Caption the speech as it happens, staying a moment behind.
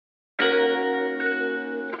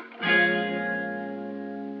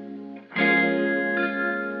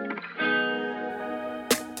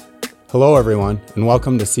Hello, everyone, and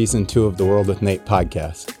welcome to Season 2 of the World with Nate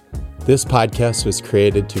podcast. This podcast was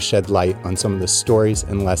created to shed light on some of the stories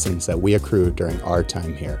and lessons that we accrued during our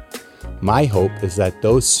time here. My hope is that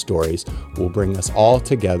those stories will bring us all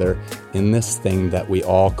together in this thing that we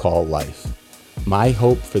all call life. My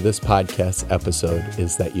hope for this podcast episode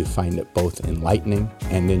is that you find it both enlightening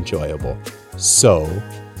and enjoyable. So,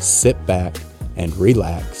 sit back and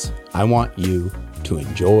relax. I want you to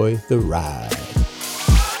enjoy the ride.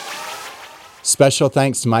 Special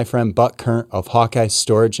thanks to my friend Buck Kern of Hawkeye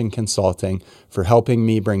Storage and Consulting for helping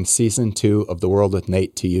me bring Season 2 of The World with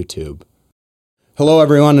Nate to YouTube. Hello,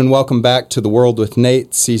 everyone, and welcome back to The World with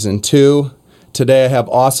Nate, Season 2. Today I have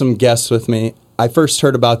awesome guests with me. I first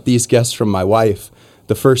heard about these guests from my wife.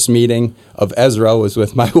 The first meeting of Ezrah was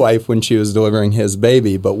with my wife when she was delivering his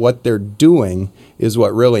baby, but what they're doing is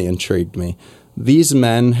what really intrigued me. These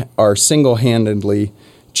men are single-handedly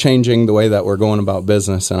changing the way that we're going about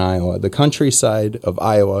business in Iowa. The countryside of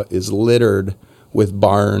Iowa is littered with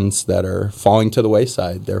barns that are falling to the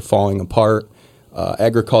wayside. They're falling apart.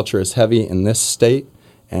 Agriculture is heavy in this state,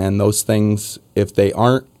 and those things, if they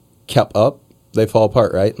aren't kept up, they fall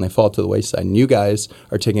apart, right? And they fall to the wayside. And you guys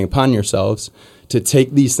are taking upon yourselves to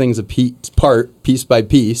take these things apart, piece by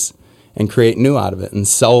piece, and create new out of it and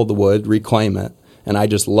sell the wood, reclaim it. And I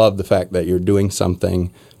just love the fact that you're doing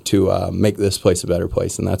something to make this place a better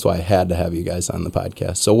place, and that's why I had to have you guys on the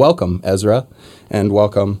podcast. So welcome, Ezrah, and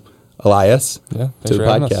welcome, Elias, to the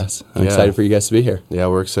podcast. I'm excited for you guys to be here. Yeah,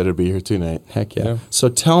 we're excited to be here too, Nate. Heck yeah. So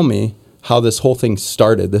tell me how this whole thing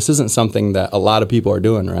started. This isn't something that a lot of people are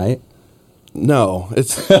doing, right? No,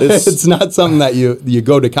 it's it's not something that you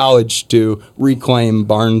go to college to reclaim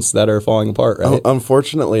barns that are falling apart, right?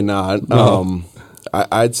 Unfortunately not. No.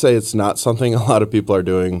 I'd say it's not something a lot of people are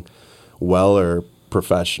doing well or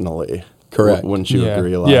professionally. Correct. Wouldn't you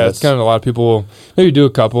agree, Elias? Yeah, it's kind of a lot of people, maybe do a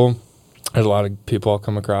couple. There's a lot of people I'll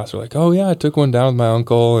come across who are like, oh yeah, I took one down with my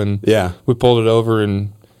uncle and we pulled it over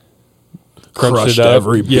and crushed it up.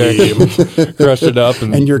 Every beam. Crushed it up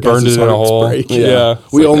and your burned it in a hole. Yeah.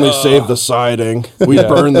 We only saved the siding. We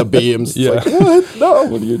burned the beams. It's like, what? No.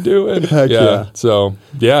 What are you doing? Heck yeah. So,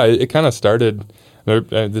 it kind of started.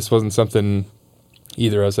 This wasn't something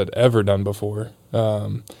either of us had ever done before.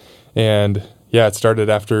 It started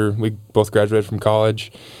after we both graduated from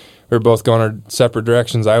college. We were both going our separate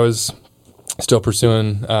directions. I was still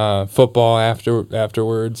pursuing football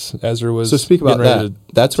afterwards. Ezra was. So speak about that.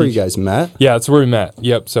 That's where you guys met? Yeah, that's where we met.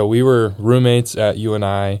 Yep. So we were roommates at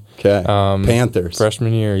UNI. Okay. Panthers.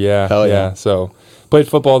 Freshman year, yeah. Hell yeah. So played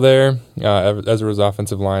football there. Ezra was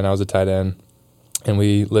offensive line. I was a tight end. And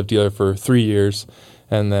we lived together for 3 years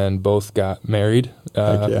and then both got married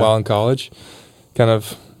while in college. Kind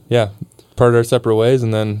of, parted our separate ways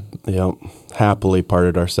and then happily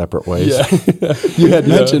parted our separate ways. You had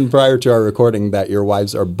mentioned prior to our recording that your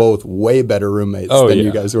wives are both way better roommates than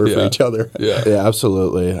you guys were for each other. Yeah,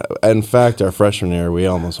 absolutely. In fact, our freshman year, we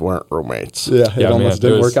almost weren't roommates. It almost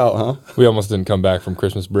didn't work out, huh? We almost didn't come back from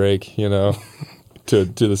Christmas break, to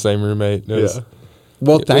the same roommate.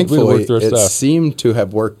 Well, thankfully, it seemed to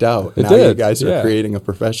have worked out. It now did. You guys are creating a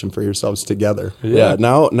profession for yourselves together. Yeah.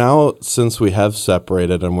 Now, since we have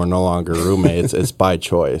separated and we're no longer roommates, it's by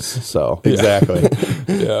choice. So exactly.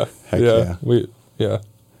 Heck yeah.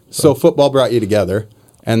 So football brought you together,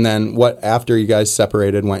 and then what? After you guys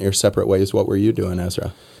separated, went your separate ways. What were you doing,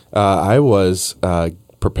 Ezrah? I was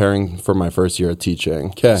preparing for my first year of teaching.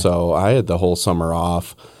 Okay. So I had the whole summer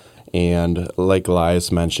off, and like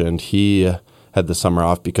Elias mentioned, he had the summer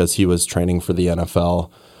off because he was training for the NFL.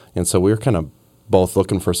 And so we were kind of both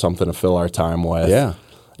looking for something to fill our time with. Yeah.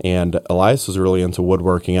 And Elias was really into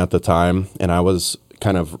woodworking at the time, and I was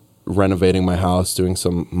kind of renovating my house, doing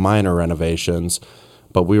some minor renovations,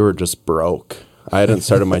 but we were just broke. I hadn't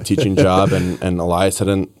started my teaching job, and Elias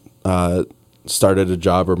hadn't started a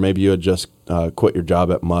job, or maybe you had just quit your job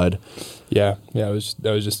at Mud. I was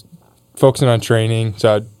just focusing on training.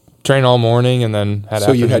 So I'd train all morning and then had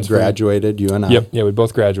So you had graduated, you and I? Yep. Yeah, we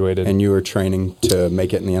both graduated. And you were training to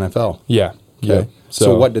make it in the NFL? Yeah. Okay. Yeah.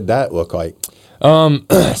 So what did that look like?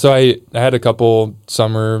 So I had a couple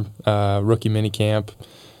summer rookie mini camp,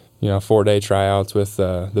 4-day tryouts with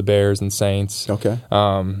the Bears and Saints. Okay.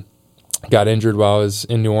 Got injured while I was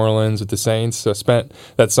in New Orleans with the Saints, so I spent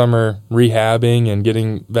that summer rehabbing and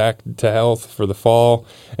getting back to health for the fall.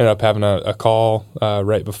 Ended up having a call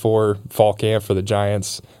right before fall camp for the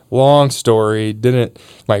Giants. Long story.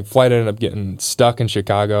 My flight ended up getting stuck in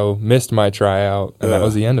Chicago. Missed my tryout, and that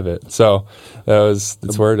was the end of it. So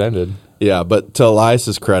that's where it ended. Yeah, but to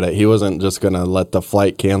Elias's credit, he wasn't just going to let the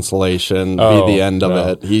flight cancellation be the end of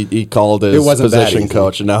it. He called his position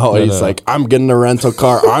coach. No, he's like, I'm getting a rental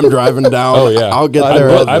car. I'm driving down. I'll get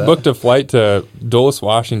there. I booked a flight to Dulles,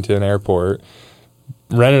 Washington airport,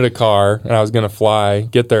 rented a car, and I was going to fly,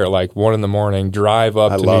 get there at like 1 a.m, drive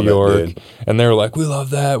up to New York. And they were like, we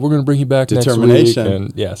love that. We're going to bring you back next week.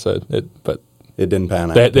 And it didn't pan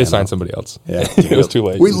out. They signed somebody else. Yeah. It was too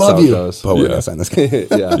late. We love you. But we're going to sign this guy.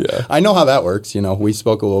 Yeah. I know how that works. We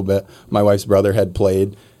spoke a little bit. My wife's brother had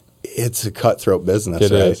played. It's a cutthroat business,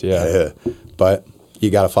 It right? is, yeah. But you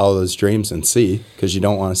got to follow those dreams and see, because you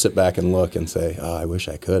don't want to sit back and look and say, oh, I wish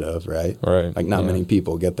I could have, right? Right. Like not many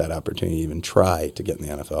people get that opportunity to even try to get in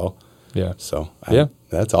the NFL. Yeah. So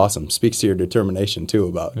that's awesome. Speaks to your determination too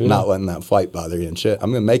about not letting that flight bother you and shit.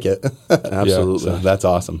 I'm going to make it. Absolutely. So that's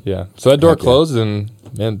awesome. Yeah. So that door closed and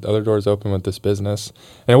other doors open with this business.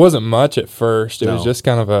 And it wasn't much at first. It was just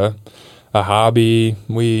kind of a hobby.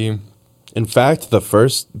 In fact, the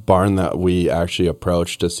first barn that we actually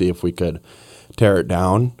approached to see if we could tear it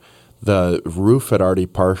down, the roof had already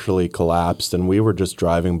partially collapsed, and we were just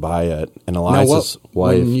driving by it. And Elias's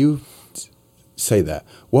wife. When you say that,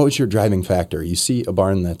 what was your driving factor? You see a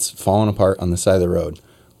barn that's fallen apart on the side of the road.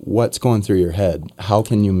 What's going through your head? How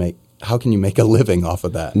can you make a living off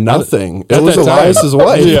of that? Nothing. It was Elias's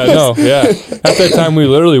wife. Yeah, no, yeah. At that time, we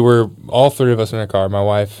literally were all three of us in a car. My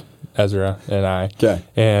wife, Ezrah, and I. Okay.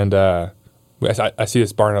 And I see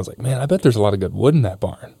this barn, and I was like, man, I bet there's a lot of good wood in that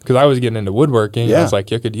barn. Because I was getting into woodworking. Yeah. I was like,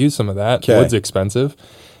 you could use some of that. Okay. Wood's expensive.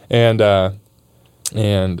 And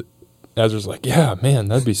Ezra's like, yeah, man,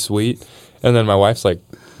 that'd be sweet. And then my wife's like,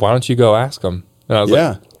 why don't you go ask them? And I was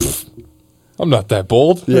like, I'm not that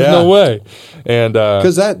bold. There's no way. And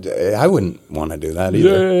because I wouldn't want to do that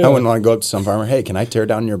either. Yeah. I wouldn't want to go up to some farmer. Hey, can I tear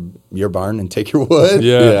down your barn and take your wood?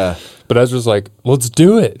 Yeah. But Ezra's like, let's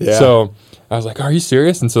do it. Yeah. So I was like, are you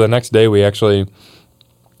serious? And so the next day we got in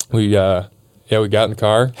the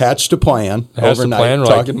car. Hatched a plan overnight. We're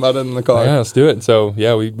Talking about it in the car. Yeah, let's do it. And so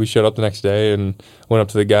we showed up the next day and went up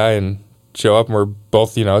to the guy and show up, and we're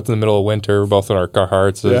both, it's in the middle of winter. We're both in our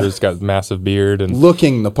Carhartts. So he's got a massive beard and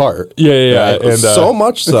looking the part. Yeah. Right. And so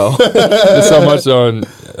much so, so much so. And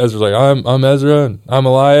Ezra's like, I'm Ezrah, and I'm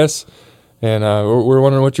Elias, and we're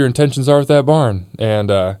wondering what your intentions are with that barn.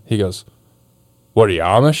 And he goes, what are you,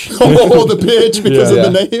 Amish? Oh, the pitch because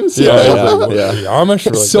of the names. Yeah. Are you Amish?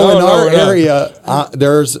 We're like, So in our area,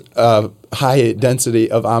 there's a high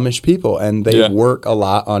density of Amish people, and they work a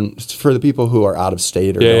lot on, for the people who are out of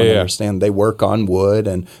state or don't understand, they work on wood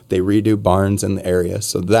and they redo barns in the area.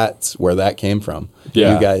 So that's where that came from.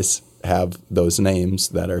 Yeah. You guys have those names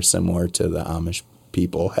that are similar to the Amish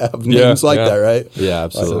people have names like that, right? Yeah,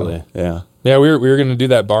 absolutely. So, yeah. We were going to do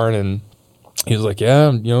that barn, and he was like,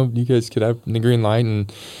 yeah, you guys could have the green light.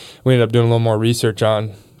 And we ended up doing a little more research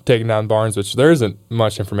on taking down barns, which there isn't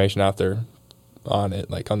much information out there on it,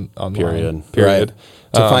 like on Period. Right.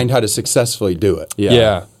 To find how to successfully do it.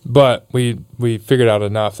 Yeah. But we figured out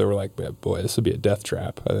enough that we're like, boy, this would be a death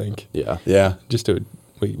trap, I think. Yeah.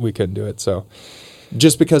 We couldn't do it. So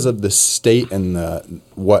just because of the state and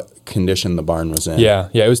what condition the barn was in. Yeah.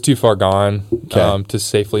 It was too far gone to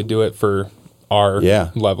safely do it for our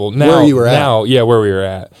level. Now, where you were at. Where we were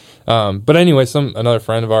at. But anyway, another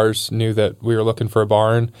friend of ours knew that we were looking for a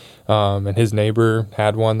barn, and his neighbor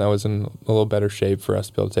had one that was in a little better shape for us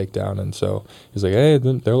to be able to take down. And so he's like, "Hey,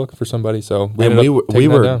 they're looking for somebody." So we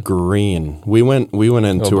were green. We went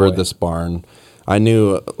and toured this barn. I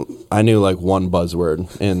knew like one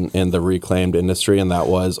buzzword in the reclaimed industry, and that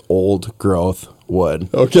was old growth wood.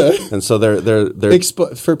 Okay. And so they're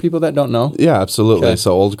for people that don't know. Yeah, absolutely. Okay.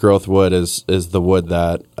 So old growth wood is the wood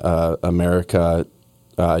that America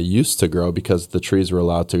used to grow because the trees were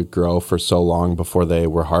allowed to grow for so long before they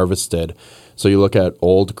were harvested. So you look at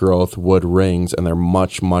old growth wood rings, and they're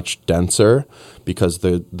much, much denser because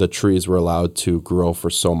the trees were allowed to grow for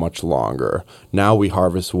so much longer. Now we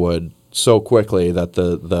harvest wood so quickly that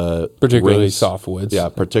the particularly rings, soft woods. Yeah,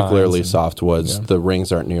 particularly soft woods. The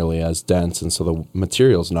rings aren't nearly as dense, and so the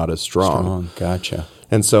material's not as strong. Gotcha.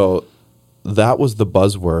 And so that was the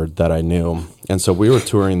buzzword that I knew. And so we were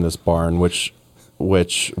touring this barn, which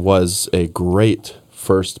was a great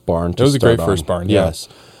first barn to start on. It was a great first barn, yes.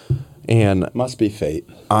 And must be fate.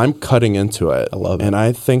 I'm cutting into it. I love it. And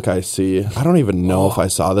I think I don't even know if I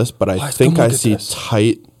saw this, but I think I see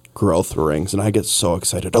tight growth rings, and I get so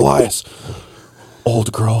excited. Elias,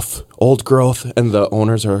 old growth. And the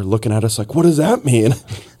owners are looking at us like, what does that mean?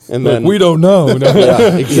 And then we don't know. No.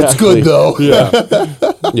 Yeah, exactly. It's good though.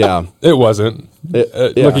 Yeah. It wasn't.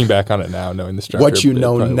 Looking back on it now, knowing the structure. What you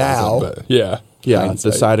know now. But yeah. Yeah,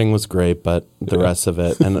 hindsight. the siding was great, but the rest of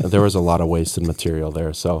it, and there was a lot of wasted material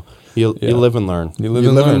there. So you live and learn. You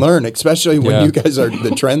You live and learn, especially when Yeah. you guys are the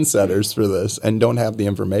trendsetters for this and don't have the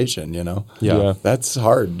information, you know? Yeah. That's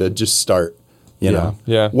hard to just start, you know?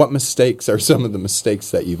 Yeah. What mistakes are some of the mistakes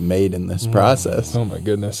that you've made in this process? Oh my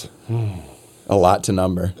goodness. A lot to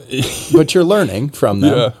number. But you're learning from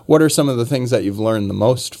them. Yeah. What are some of the things that you've learned the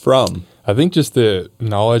most from? I think just the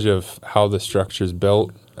knowledge of how the structure's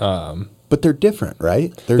built. But they're different,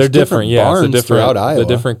 right? There's They're different, yeah. barns It's throughout Iowa. The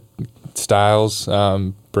different styles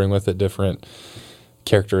bring with it different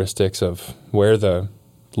characteristics of where the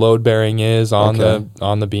load bearing is on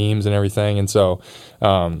the beams and everything. And so,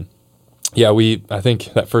 I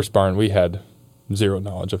think that first barn we had zero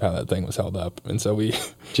knowledge of how that thing was held up, and so we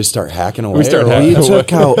Just start hacking away. We started or hacking what? We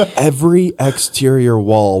took out every exterior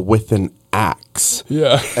wall with an axe.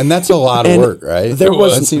 yeah. And that's a lot of And work, right? there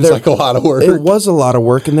was- That seems there- like a lot of work. It was a lot of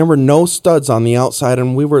work, and there were no studs on the outside,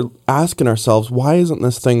 and we were asking ourselves, why isn't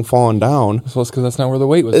this thing falling down? Well, it's because that's not where the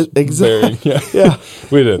weight was. Exactly. buried. Yeah. Yeah.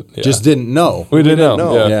 We didn't. Yeah. Just didn't know. we didn't know.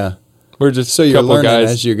 know. Yeah. Yeah. We're just So you're couple learning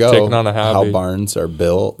guys as you go taking on a how hobby. barns are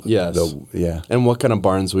built. Yes. Yeah. And what kind of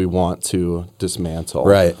barns we want to dismantle.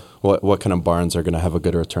 Right. What kind of barns are going to have a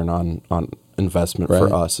good return on investment Right.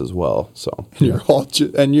 for us as well. So You're all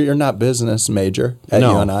and you're not business major at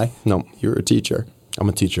No. UNI. No. You're a teacher. I'm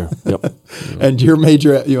a teacher. Yep. And your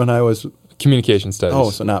major at UNI was Communication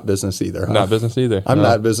studies. so not business either. Huh? Not business either. I'm No.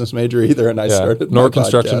 not a business major either, and I Yeah. started Nor my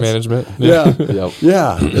construction podcast. management. Yeah. Yep.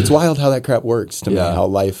 Yeah. It's wild how that crap works to me. Yeah. How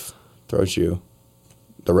life throws you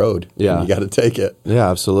the road. Yeah. And you got to take it. Yeah,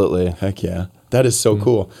 absolutely. Heck yeah. That is so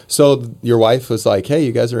cool. So your wife was like, hey,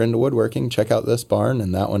 you guys are into woodworking. Check out this barn.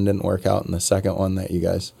 And that one didn't work out. And the second one that you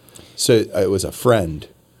guys. So it was a friend.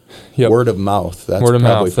 Yep. Word of mouth. That's Word of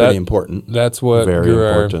probably mouth. pretty That- important. That's what Very grew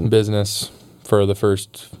important. our business for the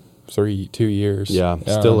first 2 years. Yeah,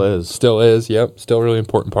 still is. Still is. Yep. Still a really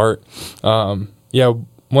important part.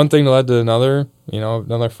 One thing led to another.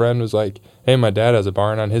 Another friend was like, hey, my dad has a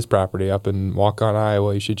barn on his property up in Waukon,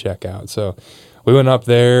 Iowa. You should check out. So we went up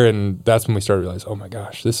there, and that's when we started to realize, oh my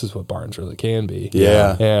gosh, this is what barns really can be.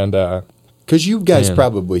 Yeah. And Because you guys Man.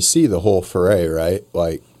 probably see the whole foray, right?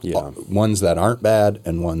 Like Yeah. ones that aren't bad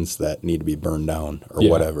and ones that need to be burned down or Yeah.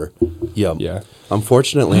 whatever. Yep. yeah.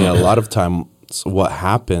 Unfortunately, a lot of times what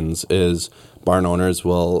happens is barn owners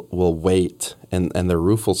will wait and their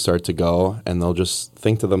roof will start to go, and they'll just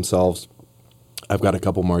think to themselves, I've got a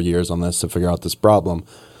couple more years on this to figure out this problem.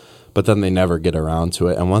 But then they never get around to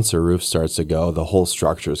it. And once their roof starts to go, the whole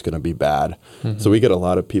structure is going to be bad. Mm-hmm. So we get a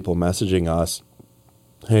lot of people messaging us,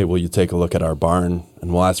 hey, will you take a look at our barn?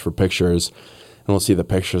 And we'll ask for pictures. And we'll see the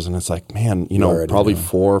pictures, and it's like, man, already probably know.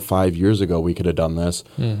 4 or 5 years ago we could have done this,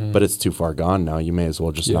 Mm-hmm. but it's too far gone now. You may as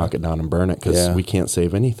well just Yeah. knock it down and burn it because Yeah. we can't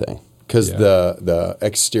save anything. Because Yeah. the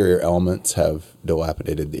exterior elements have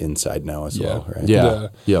dilapidated the inside now as well, right? Yeah.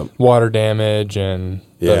 The Yep. water damage and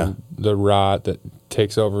Yeah. the rot that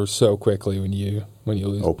takes over so quickly when you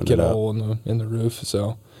Open get it a up. hole in the roof.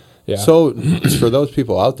 So yeah. So for those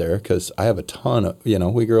people out there, because I have a ton of,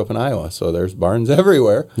 we grew up in Iowa, so there's barns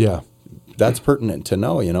everywhere. Yeah. That's pertinent to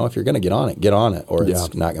know, if you're going to get on it, or it's Yeah.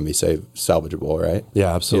 not going to be salvageable, right?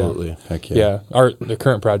 Yeah, absolutely. Heck yeah. The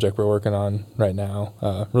current project we're working on right now,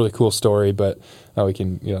 really cool story, but we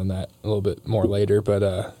can get on that a little bit more later.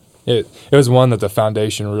 But it was one that the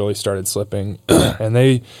foundation really started slipping, and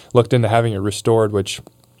they looked into having it restored. Which,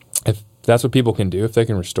 if that's what people can do, if they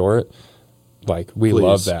can restore it, like we Please.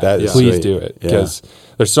 love that. That is Please sweet. do it Yeah. because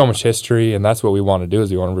there's so much history, and that's what we want to do.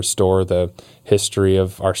 Is we want to restore the history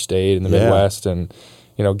of our state in the Yeah. Midwest and.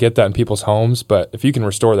 Get that in people's homes, but if you can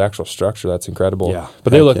restore the actual structure, that's incredible. Yeah.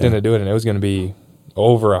 But they Heck looked yeah. into doing it, and it was going to be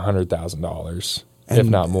over $100,000, if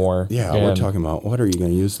And- not more. Yeah, we're And, talking about what are you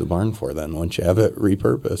going to use the barn for then once you have it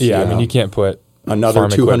repurposed? Yeah, I mean, you can't put another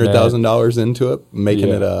farm equipment- $200,000 into it, making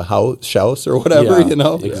Yeah. it a house or whatever,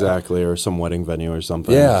 Yeah, exactly, or some wedding venue or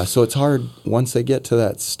something. Yeah, so it's hard once they get to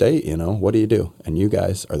that state, what do you do? And you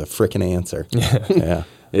guys are the frickin' answer. Yeah.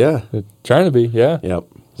 Yeah. Trying to be, yeah. Yep.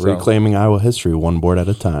 So- Reclaiming Iowa history one board at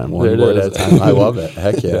a time. One There it word is. at a time. I love it.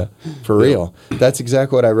 Heck yeah. For real. That's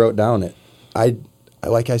exactly what I wrote down.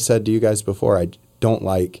 Like I said to you guys before, I don't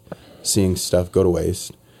like seeing stuff go to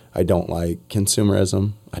waste. I don't like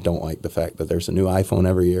consumerism. I don't like the fact that there's a new iPhone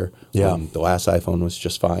every year. Yeah. The last iPhone was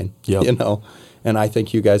just fine. Yep. And I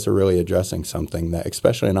think you guys are really addressing something that,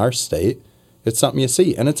 especially in our state, it's something you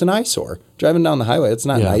see. And it's an eyesore. Driving down the highway, it's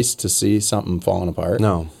not Yeah. nice to see something falling apart.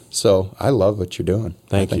 No. So I love what you're doing.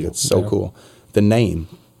 Thank I think you. it's so Yeah. cool. The name,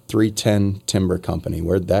 310 Timber Company,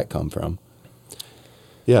 where'd that come from?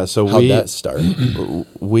 Yeah, so How'd that start?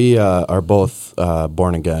 we are both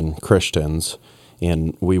born again Christians,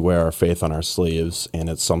 and we wear our faith on our sleeves, and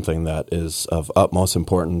it's something that is of utmost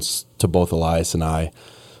importance to both Elias and I.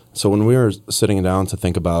 So when we were sitting down to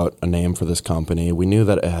think about a name for this company, we knew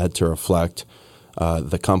that it had to reflect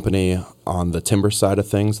the company on the timber side of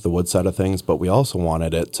things, the wood side of things, but we also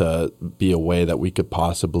wanted it to be a way that we could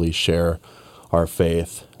possibly share our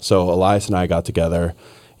faith. So Elias and I got together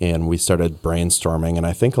and we started brainstorming, and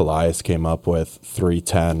I think Elias came up with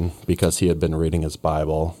 310 because he had been reading his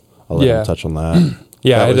Bible. I'll let him touch on that.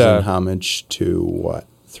 That was in homage to what?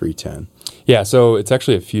 310. Yeah, so it's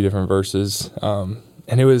actually a few different verses.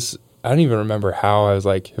 And it was, I don't even remember how I was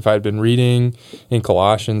like, if I'd been reading in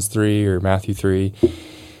Colossians 3 or Matthew 3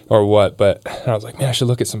 or what, but I was like, man, I should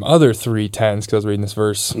look at some other 310s because I was reading this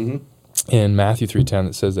verse in Matthew 3:10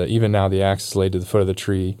 that says that even now the axe is laid to the foot of the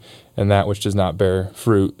tree, and that which does not bear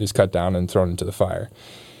fruit is cut down and thrown into the fire.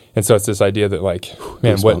 And so it's this idea that like,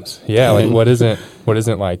 man, what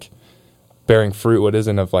isn't like bearing fruit, what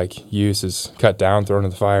isn't of like use is cut down, thrown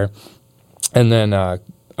into the fire. And then I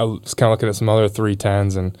was kind of looking at some other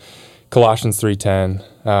 310s, and Colossians 3:10.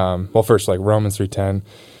 Well, first like Romans 3:10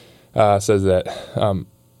 says that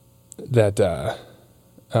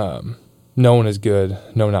no one is good,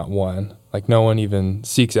 no, not one. Like no one even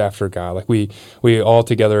seeks after God. Like we all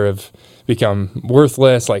together have become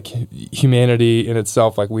worthless. Like humanity in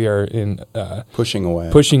itself, like we are in pushing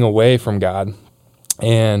away from God.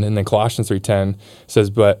 And then Colossians 3:10 says,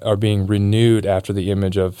 but are being renewed after the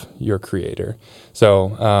image of your Creator.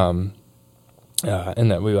 So,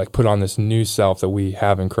 and that we like put on this new self that we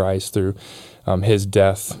have in Christ through His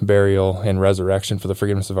death, burial, and resurrection for the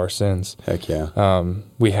forgiveness of our sins. Heck yeah.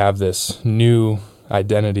 We have this new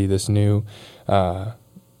identity, this new,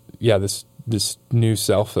 this new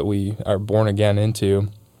self that we are born again into,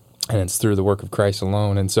 and it's through the work of Christ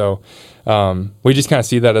alone. And so we just kind of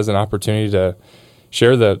see that as an opportunity to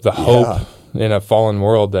share the hope in a fallen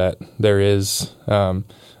world that there is a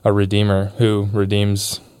Redeemer who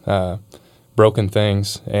redeems broken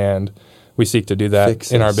things, and we seek to do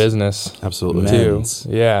that in our business. Absolutely. Too.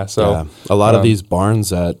 Yeah. So a lot of these barns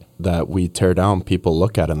that we tear down, people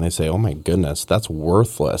look at and they say, oh my goodness, that's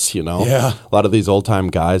worthless. You know, a lot of these old time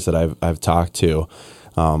guys that I've talked to,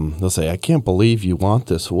 they'll say, I can't believe you want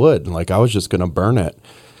this wood. Like I was just going to burn it.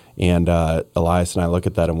 And Elias and I look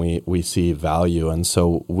at that and we see value. And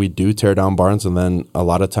so we do tear down barns, and then a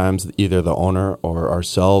lot of times either the owner or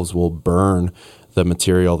ourselves will burn the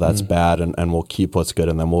material that's bad and we'll keep what's good,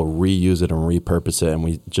 and then we'll reuse it and repurpose it. And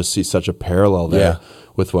we just see such a parallel there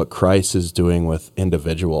with what Christ is doing with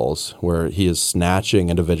individuals, where He is snatching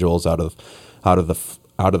individuals out of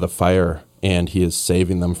the fire, and He is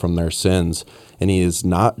saving them from their sins. And He is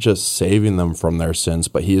not just saving them from their sins,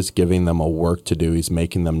 but He is giving them a work to do. He's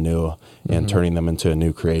making them new and turning them into a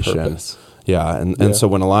new creation. Purpose. Yeah, and so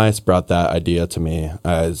when Elias brought that idea to me,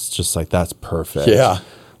 I was just like, that's perfect. Yeah.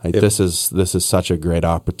 Like this is such a great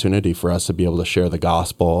opportunity for us to be able to share the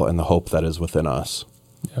gospel and the hope that is within us.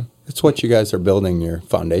 Yeah. It's what you guys are building your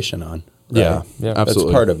foundation on. Right? Yeah, absolutely.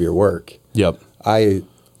 It's part of your work. Yep. I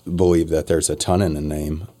believe that there's a ton in a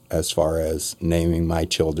name as far as naming my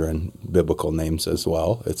children biblical names as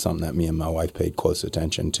well. It's something that me and my wife paid close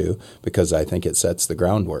attention to because I think it sets the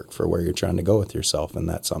groundwork for where you're trying to go with yourself, and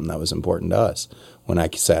that's something that was important to us. When I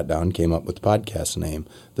sat down and came up with the podcast name,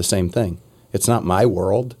 the same thing. It's not my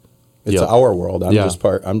world. It's our world.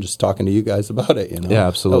 I'm just talking to you guys about it, you know. Yeah,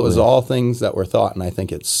 absolutely. It was all things that were thought, and I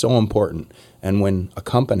think it's so important. And when a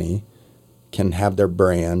company can have their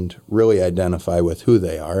brand really identify with who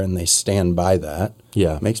they are and they stand by that,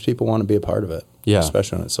 it makes people want to be a part of it. Yeah.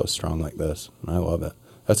 Especially when it's so strong like this. I love it.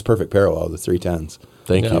 That's a perfect parallel, the 310s.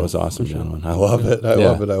 Thank you. That was awesome, gentlemen. I love it. I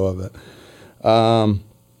love it.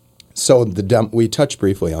 So we touched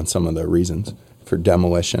briefly on some of the reasons for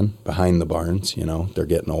demolition behind the barns. You know, they're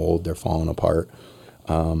getting old, they're falling apart.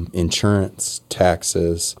 Insurance,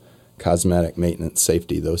 taxes, cosmetic maintenance,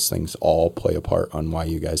 safety, those things all play a part on why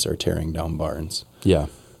you guys are tearing down barns. Yeah.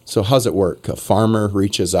 So how's it work? A farmer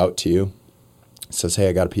reaches out to you, says, hey,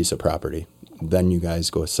 I got a piece of property. Then you guys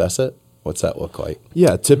go assess it. What's that look like?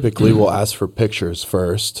 Yeah, typically we'll ask for pictures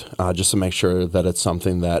first, just to make sure that it's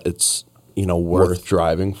something that it's, worth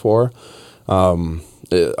driving for.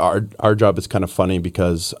 Our job is kind of funny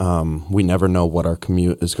because we never know what our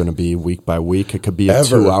commute is going to be week by week. It could be a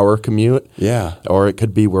 2-hour commute. Yeah. Or it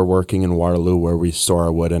could be we're working in Waterloo where we store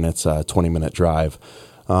our wood and it's a 20-minute drive.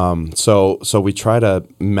 So we try to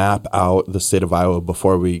map out the state of Iowa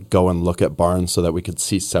before we go and look at barns so that we could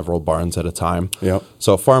see several barns at a time. Yep.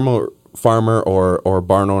 So a farmer or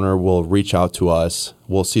barn owner will reach out to us.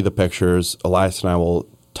 We'll see the pictures. Elias and I will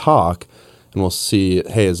talk and we'll see,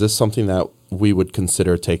 hey, is this something that we would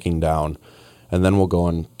consider taking down? and then we'll go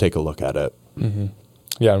and take a look at it. Mm-hmm.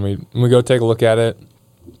 Yeah, and when we go take a look at it,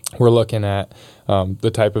 we're looking at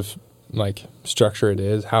the type of like structure it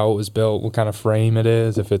is, how it was built, what kind of frame it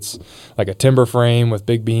is, if it's like a timber frame with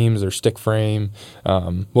big beams or stick frame,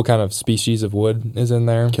 what kind of species of wood is in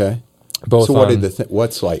there. Okay. Both. So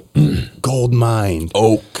what's like gold mine?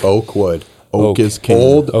 Oak wood. Oak is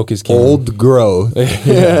king. Oak is king. Old growth.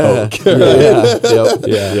 Yep.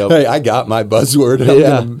 Yeah. Hey, I got my buzzword.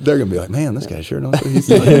 They're gonna be like, man, this guy sure knows what he's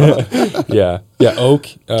doing. Yeah. Oak.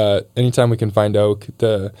 Anytime we can find oak,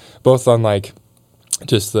 both on like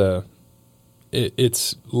just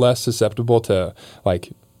it's less susceptible to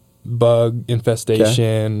like bug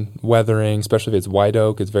infestation, weathering, especially if it's white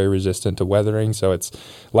oak. It's very resistant to weathering, so it's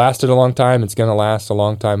lasted a long time. It's going to last a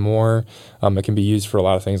long time more. It can be used for a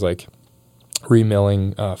lot of things like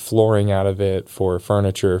remilling flooring out of it, for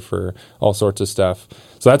furniture, for all sorts of stuff.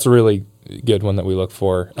 So that's a really good one that we look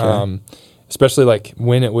for. Especially like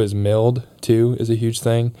when it was milled too is a huge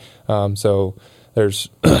thing. So there's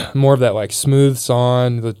more of that like smooth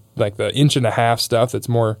sawn, the 1.5 inch stuff that's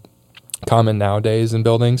more common nowadays in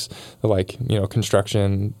buildings, like,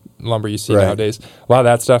 construction lumber you see nowadays. A lot of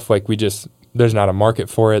that stuff, like there's not a market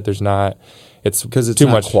for it. It's because it's too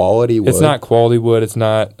not much quality wood. It's not quality wood. It's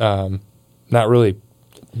not really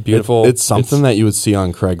beautiful. It's something that you would see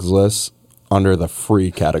on Craigslist under the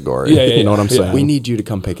free category. Yeah, you know what I'm saying? We need you to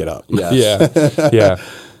come pick it up. Yes. Yeah.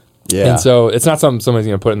 And so it's not something somebody's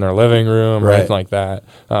going to put in their living room or anything like that.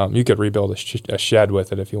 You could rebuild a shed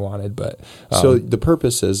with it if you wanted. But so the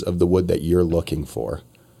purposes of the wood that you're looking for,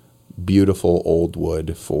 beautiful old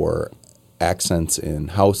wood for accents in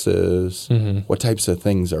houses. Mm-hmm. What types of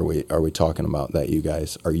things are we talking about that you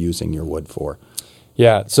guys are using your wood for?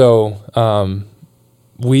 Yeah. So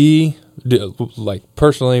we do,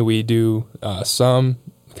 personally, we do some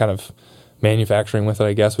kind of manufacturing with it,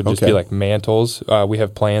 I guess, would just be like mantles. We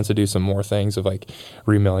have plans to do some more things of like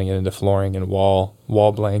remilling it into flooring and wall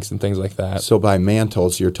blanks and things like that. So by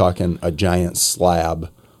mantles, you're talking a giant slab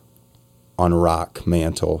on rock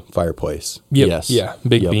mantle fireplace. Yep. Yes. Yeah.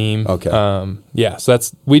 Big beam. Okay. So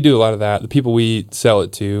we do a lot of that. The people we sell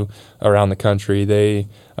it to around the country, they'll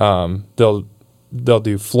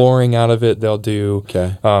do flooring out of it. They'll do,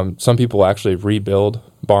 some people actually rebuild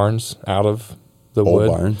barns out of the old wood.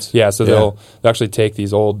 Barns. Yeah, so they'll actually take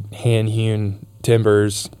these old hand-hewn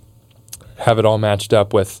timbers, have it all matched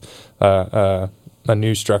up with a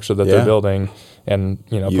new structure that they're building, and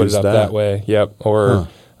put it up that way. Yep. Or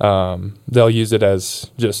they'll use it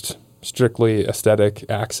as just strictly aesthetic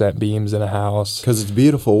accent beams in a house because it's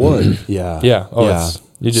beautiful wood. Yeah.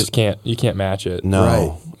 You just can't match it.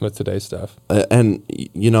 No. With today's stuff. And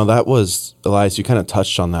that was, Elias, you kind of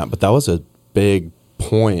touched on that, but that was a big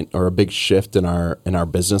point or a big shift in our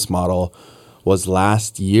business model. Was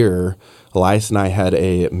last year Elias and I had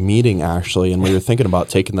a meeting actually, and we were thinking about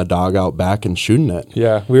taking the dog out back and shooting it.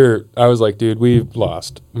 Yeah, I was like, dude, we've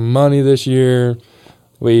lost money this year.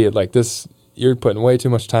 We you're putting way too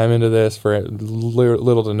much time into this for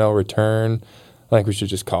little to no return. I think we should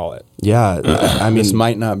just call it. Yeah, I mean, this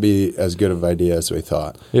might not be as good of an idea as we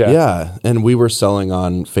thought. Yeah, and we were selling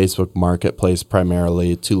on Facebook Marketplace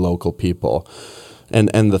primarily to local people.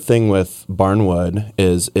 And the thing with barnwood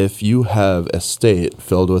is if you have a state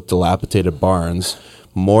filled with dilapidated barns,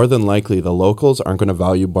 more than likely the locals aren't going to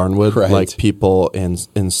value barnwood like people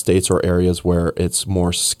in states or areas where it's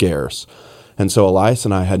more scarce. And so Elias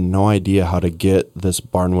and I had no idea how to get this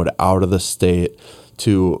barnwood out of the state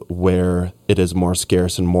to where it is more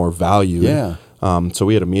scarce and more valued. Yeah. So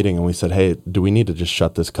we had a meeting and we said, hey, do we need to just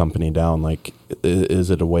shut this company down? Like, is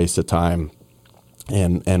it a waste of time?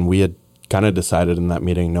 And we had kind of decided in that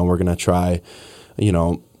meeting, no, we're going to try,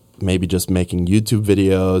 maybe just making YouTube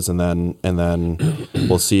videos and then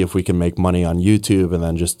we'll see if we can make money on YouTube and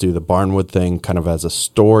then just do the barnwood thing kind of as a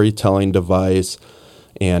storytelling device.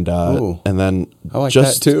 And then I like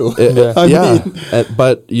just that too.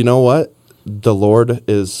 But you know what? The Lord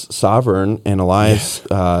is sovereign, and Elias,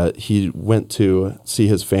 he went to see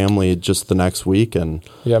his family just the next week, and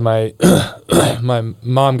my my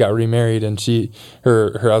mom got remarried, and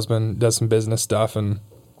her husband does some business stuff and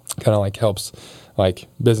kind of like helps like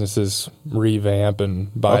businesses revamp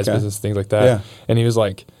and buys business things like that. Yeah. And he was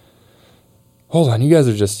like, "Hold on, you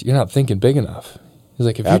guys you're not thinking big enough." He's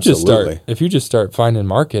like, if you just start finding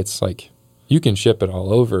markets, like you can ship it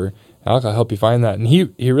all over. I'll help you find that. And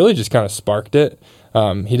he really just kind of sparked it.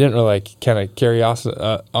 He didn't really kind of carry us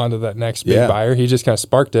onto that next big buyer. He just kind of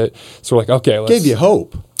sparked it. So we're like, okay, let's... Gave you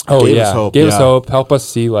hope. Gave us hope. Help us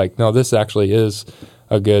see no, this actually is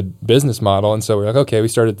a good business model. And so we're like, okay, we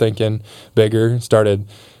started thinking bigger,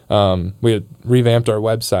 we had revamped our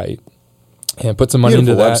website. and put some money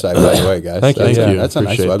into that. Website, by the way, guys. Thank you. That's a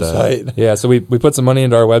nice website. Yeah, so we put some money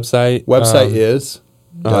into our website. Website is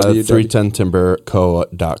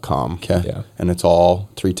 310timberco.com. Okay. Yeah. And it's all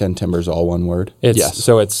 310 Timbers, all one word?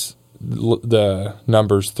 So it's the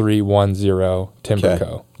numbers 310 Timber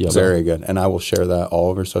Co. Yep. Very good. And I will share that all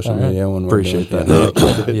over social media when we're Appreciate doing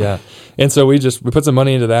that. Yeah. And so we put some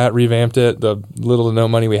money into that, revamped it. The little to no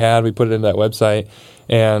money we had, we put it into that website.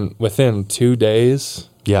 And within 2 days,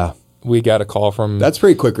 we got a call from... That's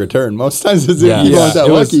pretty quick return. Most times it's it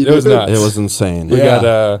was nuts. It was insane. We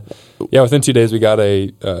got within 2 days we got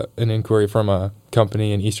an inquiry from a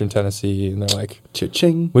company in Eastern Tennessee, and they're like,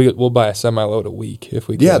 Cha-ching. We'll buy a semi-load a week if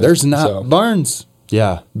we can. Yeah, there's not barns.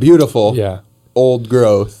 Yeah. Beautiful. Yeah. Old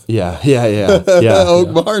growth. Yeah.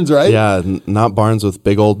 Oak barns, right? Yeah, not barns with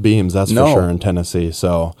big old beams, that's for sure in Tennessee.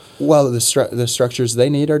 So, well, the structures they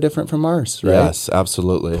need are different from ours, right? Yes,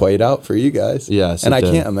 absolutely. Played out for you guys. Yes, and I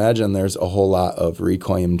can't imagine there's a whole lot of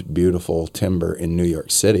reclaimed, beautiful timber in New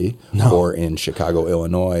York City or in Chicago,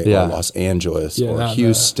 Illinois, or Los Angeles, or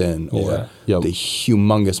Houston, or the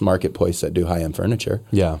humongous marketplace that do high-end furniture.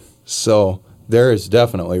 Yeah. So there is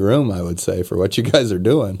definitely room, I would say, for what you guys are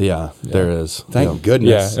doing. Yeah. There is. Thank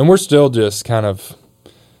goodness. Yeah, and we're still just kind of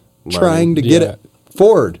trying to get it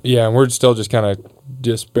forward. Yeah, and we're still just kind of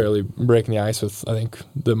just barely breaking the ice with, I think,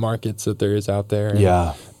 the markets that there is out there.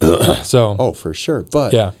 Yeah. So. Oh, for sure.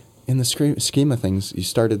 But in the scheme of things, you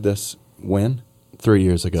started this when? 3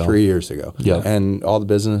 years ago. 3 years ago. Yeah. And all the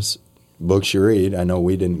business books you read, I know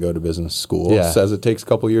we didn't go to business school, says it takes a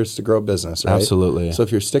couple years to grow a business, right? Absolutely. So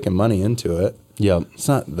if you're sticking money into it, it's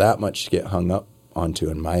not that much to get hung up onto,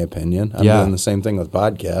 in my opinion. I'm doing the same thing with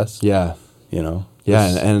podcasts. Yeah. You know?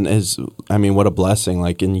 Yeah, and what a blessing.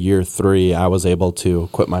 Like in year 3, I was able to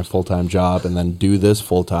quit my full-time job and then do this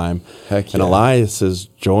full-time. Heck yeah. And Elias is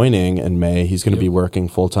joining in May. He's going to be working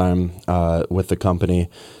full-time with the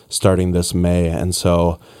company starting this May. And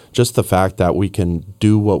so just the fact that we can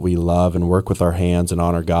do what we love and work with our hands and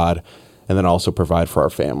honor God and then also provide for our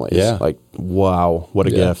families. Yeah. Like, wow, what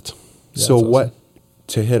a gift. Yeah, so awesome.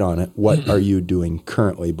 To hit on it, what are you doing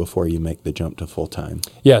currently before you make the jump to full-time?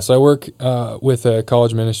 Yeah, so I work with a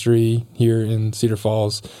college ministry here in Cedar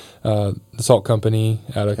Falls, the Salt Company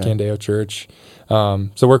out of Candeo Church. So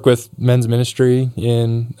I work with men's ministry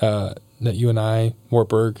in at UNI,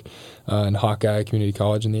 Wartburg, and Hawkeye Community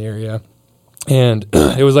College in the area. And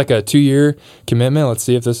it was like a 2-year commitment. Let's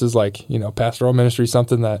see if this is like, pastoral ministry,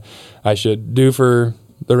 something that I should do for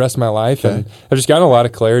the rest of my life. Okay. And I've just gotten a lot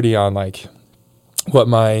of clarity on like what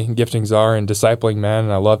my giftings are in discipling men,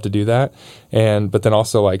 and I love to do that. But then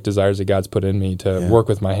also like desires that God's put in me to work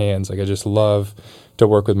with my hands. Like I just love to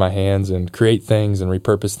work with my hands and create things and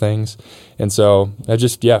repurpose things. And so I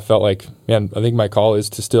just, felt like, man, I think my call is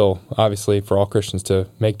to still, obviously for all Christians, to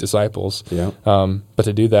make disciples. Yeah. But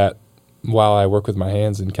to do that while I work with my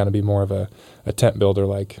hands and kind of be more of a tent builder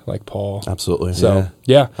like Paul. Absolutely. So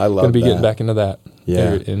I love going to be getting back into that.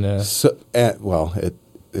 Yeah.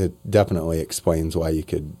 It definitely explains why you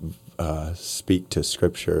could speak to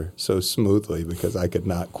Scripture so smoothly, because I could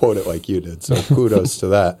not quote it like you did. So kudos to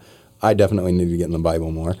that. I definitely need to get in the Bible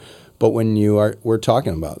more. But when we're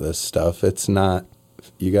talking about this stuff, it's not,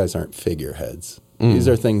 you guys aren't figureheads. These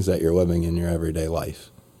are things that you're living in your everyday life.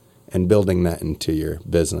 And building that into your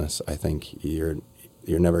business, I think you're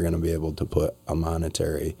never going to be able to put a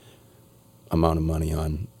monetary amount of money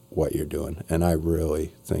on what you're doing. And I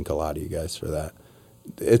really thank a lot of you guys for that.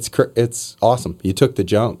 It's awesome. You took the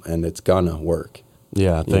jump, and it's gonna work.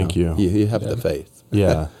 Yeah, thank you. You have the faith.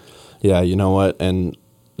 Yeah. You know what? And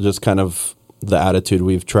just kind of the attitude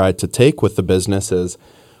we've tried to take with the business is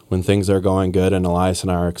when things are going good and Elias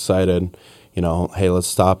and I are excited, hey, let's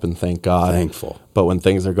stop and thank God. Thankful. But when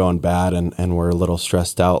things are going bad and we're a little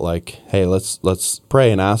stressed out, like, hey, let's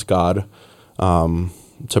pray and ask God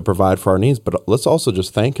to provide for our needs. But let's also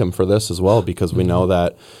just thank Him for this as well, because we know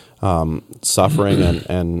that suffering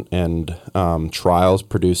and trials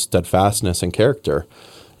produce steadfastness and character.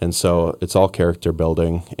 And so it's all character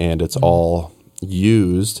building, and it's all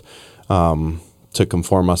used to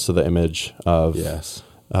conform us to the image of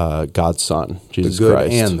God's Son, Jesus the good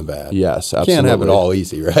Christ. And the bad. Yes, absolutely. Can't have it all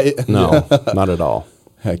easy, right? No, not at all.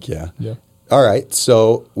 Heck yeah. All right,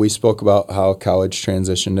 so we spoke about how college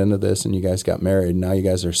transitioned into this, and you guys got married. Now you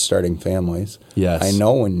guys are starting families. Yes. I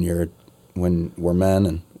know when we're men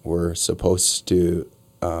and we're supposed to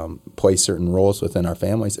play certain roles within our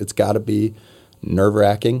families, it's got to be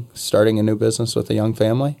nerve-wracking starting a new business with a young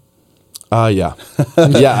family. Yeah,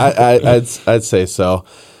 I'd say so.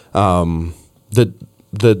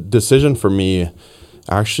 The decision for me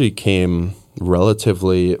actually came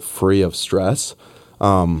relatively free of stress,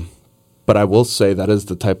 but But I will say that is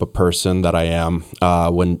the type of person that I am.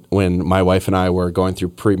 When my wife and I were going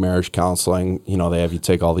through pre-marriage counseling, they have you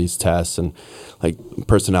take all these tests and like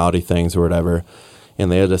personality things or whatever, and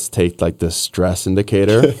they had us take like this stress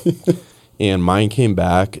indicator. And mine came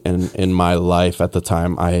back, and in my life at the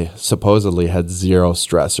time, I supposedly had 0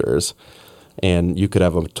 stressors. And you could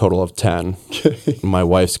have a total of 10. My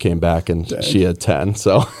wife's came back, and she had 10.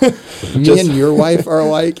 So me and your wife are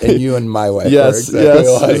alike, and you and my wife are exactly yes.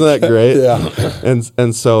 alike. Isn't that great? Yeah.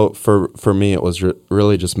 And so for me, it was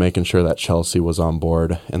really just making sure that Chelsea was on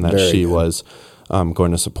board and that she was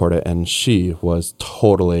going to support it. And she was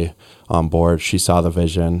totally on board. She saw the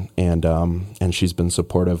vision, and she's been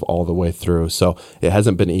supportive all the way through. So it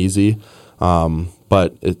hasn't been easy,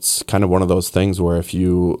 but it's kind of one of those things where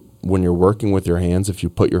when you're working with your hands, if you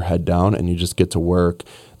put your head down and you just get to work,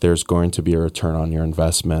 there's going to be a return on your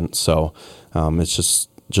investment. So it's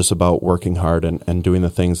just about working hard and doing the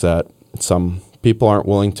things that some people aren't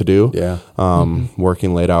willing to do. Yeah.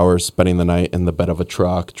 Working late hours, spending the night in the bed of a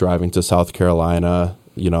truck, driving to South Carolina,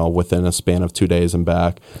 within a span of 2 days and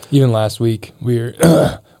back. Even last week, we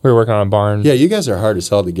were working on a barn. Yeah, you guys are hard as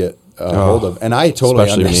hell to get hold of. And I totally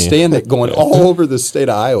Especially understand it going all over the state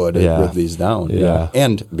of Iowa to rip these down. Yeah.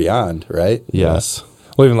 And beyond, right? Yes.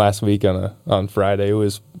 Well, even last week on Friday, it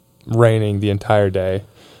was raining the entire day.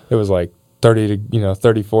 It was like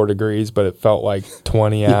 34 degrees, but it felt like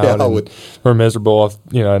 20 out. And we're miserable,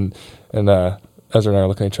 and Ezra and I are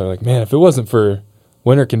looking at each other like, man, if it wasn't for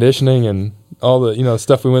winter conditioning and all the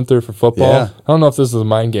stuff we went through for football, I don't know if this is a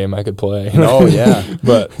mind game I could play. Oh yeah,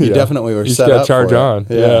 but you definitely were you set just up. Charge for on.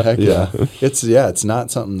 It. Yeah, heck yeah. It's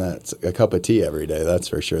not something that's a cup of tea every day. That's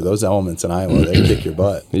for sure. Those elements in Iowa, they kick your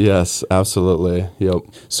butt. Yes, absolutely. Yep.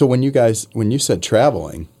 So when you said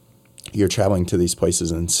traveling, you're traveling to these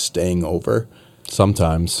places and staying over.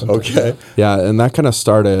 Sometimes. Okay. Yeah, and that kind of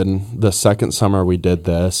started the second summer we did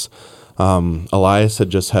this. Elias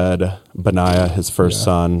had just had Benaiah, his first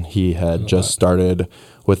son. He had just started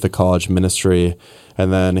with the college ministry,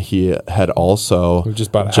 and then he had also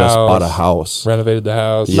just bought a house, renovated the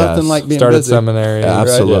house. Yes. Nothing like being started busy. Seminary.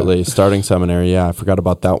 Absolutely. Right? Starting seminary. Yeah, I forgot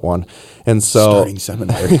about that one. And so starting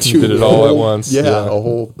seminary. Did it all at once. Yeah, a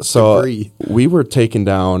whole degree. We were taking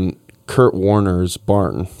down Kurt Warner's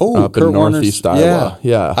barn up Kurt in northeast Iowa.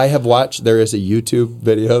 Yeah. I have watched. There is a YouTube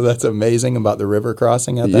video that's amazing about the river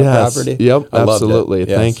crossing at that property. Yep, I absolutely. Loved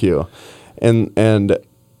it. Yes. Thank you. And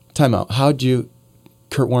time out.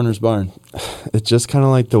 Kurt Warner's barn? It's just kind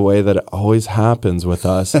of like the way that it always happens with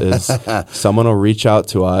us is someone will reach out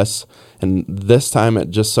to us. And this time it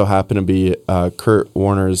just so happened to be Kurt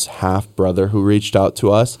Warner's half brother who reached out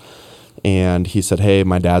to us. And he said, hey,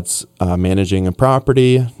 my dad's managing a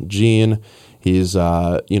property, Gene. He's,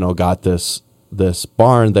 got this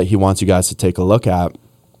barn that he wants you guys to take a look at.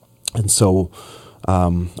 And so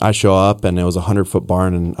I show up, and it was a 100-foot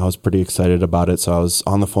barn, and I was pretty excited about it. So I was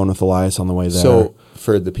on the phone with Elias on the way there. So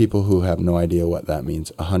for the people who have no idea what that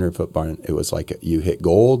means, a 100-foot barn, it was like you hit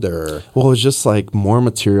gold or? Well, it was just like more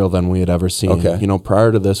material than we had ever seen. Okay.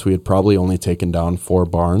 Prior to this, we had probably only taken down 4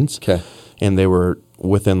 barns. Okay. And they were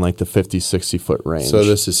within like the 50, 60-foot range. So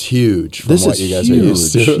this is huge from what you guys are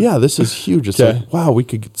used to. Yeah, this is huge. It's like, wow, we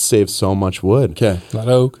could save so much wood. Okay. A lot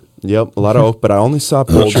of oak. Yep, a lot of oak. But I only saw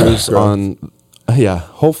pictures on,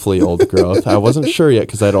 hopefully old growth. I wasn't sure yet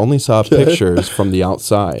because I'd only saw pictures from the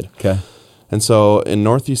outside. Okay. And so in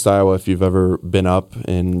northeast Iowa, if you've ever been up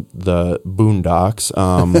in the boondocks,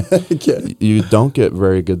 you don't get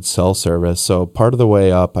very good cell service. So part of the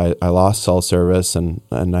way up, I lost cell service, and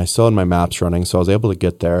I still had my maps running, so I was able to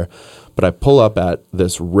get there. But I pull up at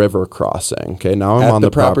this river crossing. Okay, now I'm on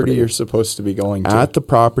the property you're supposed to be going to. At the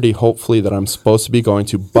property, hopefully, that I'm supposed to be going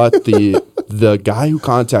to. But the guy who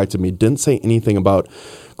contacted me didn't say anything about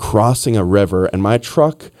crossing a river. And my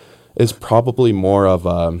truck is probably more of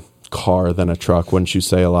a car than a truck, wouldn't you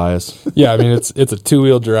say, Elias? Yeah, I mean it's a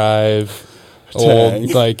 2-wheel drive,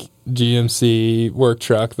 old like GMC work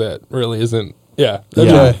truck that really isn't. Yeah,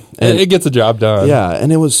 and it gets a job done. Yeah,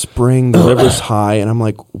 and it was spring, the river's high, and I'm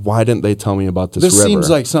like, why didn't they tell me about this river? This seems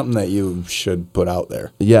like something that you should put out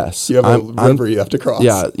there. Yes. You have a river you have to cross.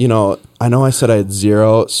 Yeah, I know I said I had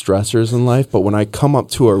 0 stressors in life, but when I come up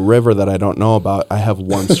to a river that I don't know about, I have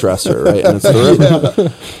one stressor, right? And it's the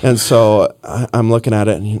river. And so I'm looking at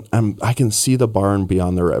it, and I can see the barn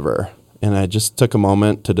beyond the river. And I just took a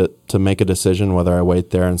moment to make a decision whether I wait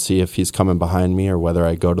there and see if he's coming behind me or whether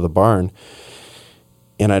I go to the barn.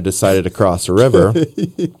 And I decided to cross the river.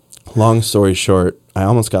 Long story short, I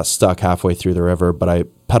almost got stuck halfway through the river, but I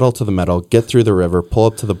pedal to the metal, get through the river, pull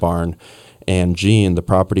up to the barn, and Gene, the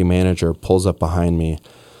property manager, pulls up behind me.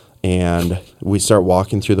 And we start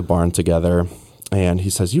walking through the barn together. And he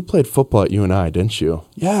says, "You played football at UNI, didn't you?"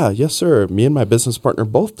 "Yeah, yes, sir. Me and my business partner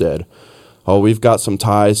both did." "Oh, we've got some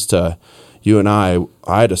ties to UNI.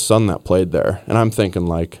 I had a son that played there." And I'm thinking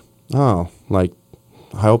like, oh, like,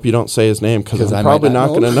 I hope you don't say his name because I'm probably not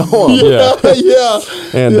going to know him. Yeah.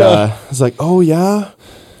 And I was like, "Oh, yeah?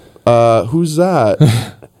 Who's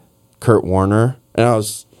that?" "Kurt Warner." And I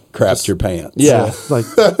was... Crapped your pants. Yeah. Like,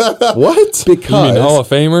 what? Because... You mean Hall of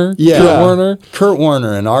Famer? Yeah. Kurt Warner? Kurt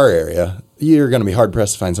Warner in our area, you're going to be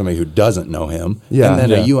hard-pressed to find somebody who doesn't know him. Yeah. And then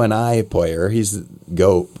Yeah. a UNI player, he's the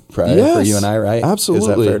GOAT probably for UNI, right? Absolutely.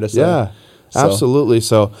 Is that fair to say? Yeah. Absolutely.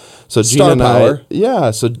 So Gina Star and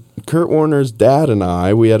power. so Kurt Warner's dad and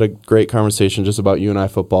I, we had a great conversation just about UNI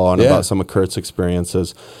football and about some of Kurt's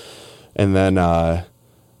experiences. And then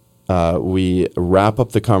we wrap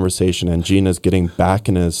up the conversation, and Gina's getting back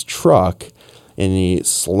in his truck, and he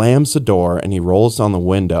slams the door, and he rolls down the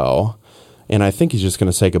window, and I think he's just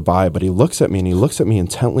going to say goodbye, but he looks at me, and he looks at me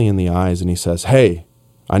intently in the eyes, and he says, "Hey,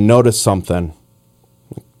 I noticed something."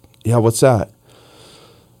 "Yeah, what's that?"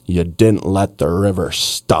 "You didn't let the river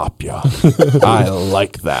stop you." I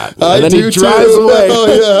like that. And then he drives away.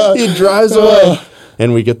 Oh, yeah. He drives away.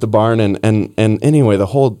 And we get the barn. And anyway, the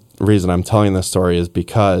whole reason I'm telling this story is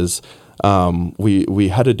because we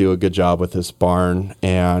had to do a good job with this barn.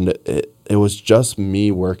 And it was just me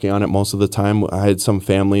working on it most of the time. I had some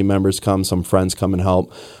family members come, some friends come and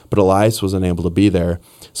help. But Elias wasn't able to be there.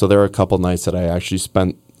 So there were a couple nights that I actually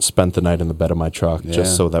spent the night in the bed of my truck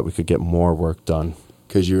just so that we could get more work done.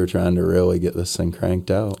 Because you were trying to really get this thing cranked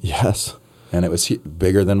out. Yes. And it was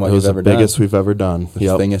bigger than what It was you've ever the done. biggest we've ever done.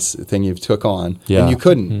 The thing you've took on. Yeah. And you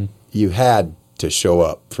couldn't. You had to show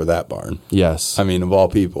up for that barn. Yes. I mean, of all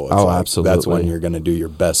people. It's Absolutely. That's when you're going to do your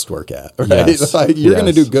best work at, right? Yes. Like, you're going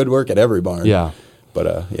to Yes. do good work at every barn. Yeah.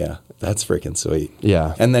 But, that's freaking sweet.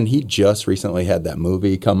 Yeah. And then he just recently had that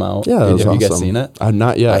movie come out. Yeah, that Have was you guys awesome. seen it?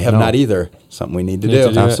 Not yet. I have no. not either. Something we need to Need do.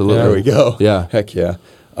 to do it, Absolutely. There we go. Yeah. Heck yeah.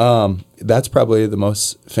 That's probably the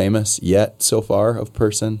most famous yet so far of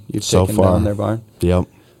person you've So taken far. down their barn. Yep.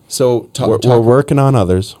 So We're working on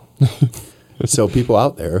others. So people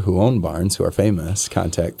out there who own barns who are famous,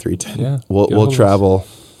 contact 310. Yeah. We'll travel.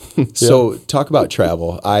 So talk about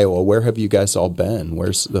travel. Iowa, where have you guys all been?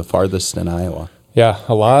 Where's the farthest in Iowa? Yeah,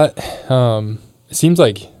 a lot. It seems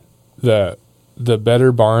like the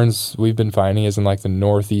better barns we've been finding is in like the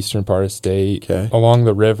northeastern part of the state, along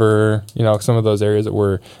the river. You know, some of those areas that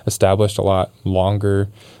were established a lot longer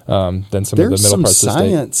than some of the middle parts of the state. There's some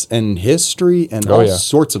science and history and all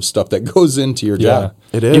sorts of stuff that goes into your job.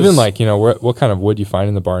 It is. Even like, you know, what kind of wood you find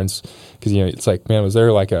in the barns. Because, you know, it's like, man, was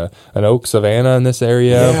there like an oak savanna in this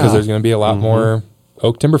area? Because there's going to be a lot more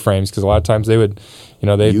oak timber frames. Because a lot of times they would, you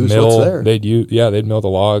know, they'd mill the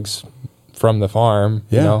logs from the farm,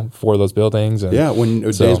 you know, for those buildings. And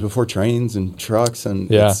days before trains and trucks, and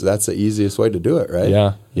that's the easiest way to do it, right?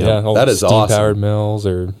 Yeah. That is awesome. Steam-powered mills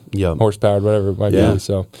or horse-powered, whatever it might be.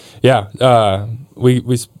 So,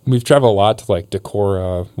 we've traveled a lot to like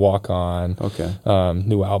Decorah, Waukon,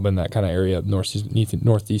 New Albin, that kind of area,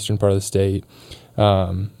 northeastern part of the state,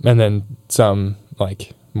 and then some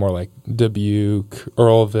like more like Dubuque,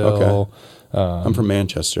 Earlville. I'm from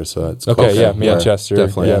Manchester, so that's Manchester.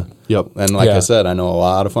 Definitely. Yep. And like I said, I know a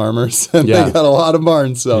lot of farmers, and they got a lot of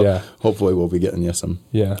barns, so hopefully we'll be getting you some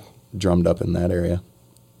drummed up in that area.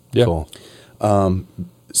 Yeah. Cool.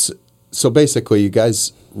 So basically, you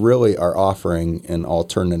guys really are offering an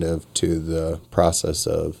alternative to the process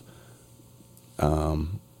of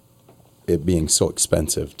it being so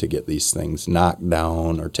expensive to get these things knocked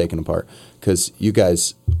down or taken apart, because you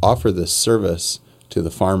guys offer this service to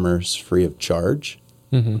the farmers free of charge.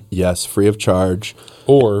 Mm-hmm. Yes, free of charge.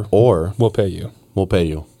 Or we'll pay you. We'll pay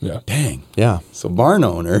you. Yeah. Dang. Yeah. So barn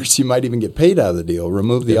owners, you might even get paid out of the deal,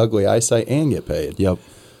 remove the ugly eyesight and get paid. Yep.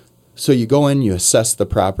 So you go in, you assess the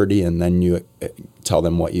property, and then you tell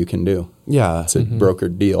them what you can do. Yeah. It's a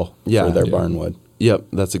brokered deal for their barnwood. Yep,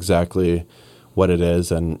 that's exactly what it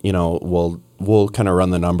is. And, you know, we'll kind of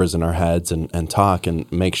run the numbers in our heads and talk and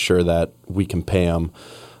make sure that we can pay them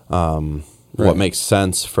what makes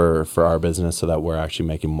sense for our business so that we're actually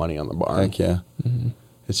making money on the barn. Heck yeah. Mm-hmm.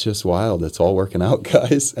 It's just wild. It's all working out,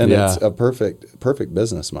 guys. And it's a perfect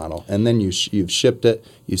business model. And then you've shipped it.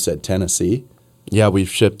 You said Tennessee. Yeah, we've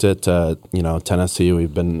shipped it to, Tennessee.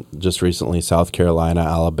 We've been just recently South Carolina,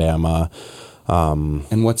 Alabama,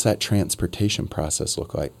 And what's that transportation process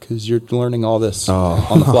look like? Because you're learning all this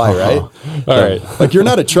on the fly, right? All right. Like you're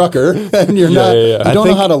not a trucker, and you're not. yeah. You don't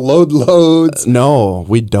know how to load loads. No,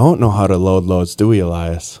 we don't know how to load loads, do we,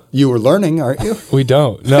 Elias? You were learning, aren't you? We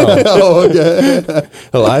don't. No. Oh, okay.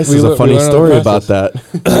 Elias We has le- a funny we learn on story the about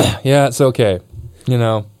that. Yeah, it's okay. You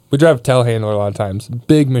know, we drive a telehandler a lot of times.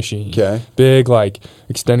 Big machine. Okay. Big, like,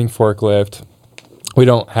 extending forklift. We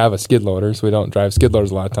don't have a skid loader, so we don't drive skid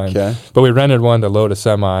loaders a lot of times. Okay. But we rented one to load a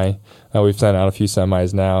semi. We've sent out a few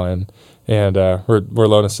semis now, and we're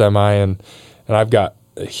loading a semi, and I've got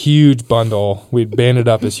a huge bundle. We banded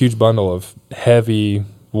up this huge bundle of heavy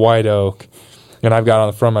white oak, and I've got on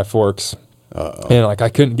the front of my forks. And like I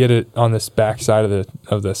couldn't get it on this back side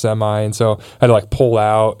of the semi, and so I had to like pull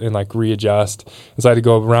out and like readjust. And so I had to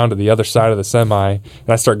go around to the other side of the semi, and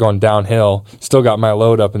I start going downhill. Still got my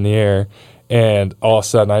load up in the air, and all of a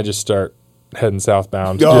sudden I just start heading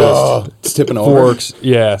southbound. It's tipping over. Forks,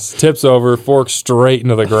 yes, tips over, forks straight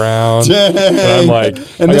into the ground. Dang. And I'm like,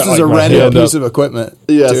 And I this got, is like, a my rented hand piece up. of equipment.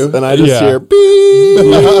 Yes, too. and I just Yeah. hear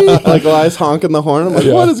beep, like Elias honking the horn. I'm like,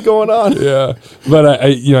 Yeah. what is going on? Yeah, but I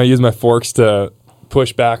use my forks to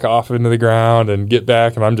push back off into the ground and get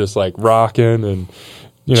back, and I'm just like rocking and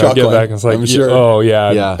get Chuckling, back, and it's like, I'm sure. oh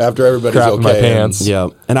yeah, Yeah. After everybody's crap okay. in my pants. Yeah,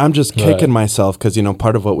 and I'm just kicking Right. myself because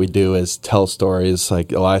part of what we do is tell stories.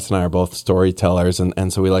 Like Elias and I are both storytellers,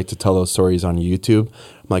 and so we like to tell those stories on YouTube.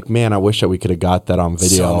 I'm like, man, I wish that we could have got that on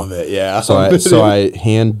video. Some of it, yeah. So I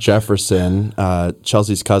hand Jefferson,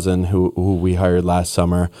 Chelsea's cousin, who we hired last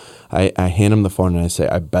summer. I hand him the phone and I say,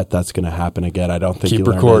 I bet that's going to happen again. I don't think Keep he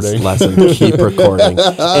learned recording. his lesson. Keep recording,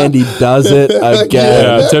 and he does it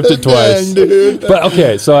again. Yeah, tipped it twice. Dang, dude. But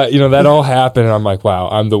okay, so that all happened, and I'm like, wow,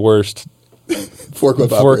 I'm the worst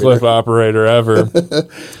Forklift operator ever.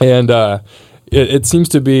 And it seems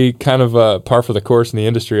to be kind of par for the course in the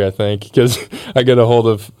industry, I think, because I get a hold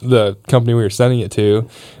of the company we were sending it to,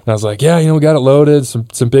 and I was like, yeah, we got it loaded,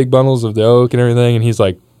 some big bundles of the oak and everything, and he's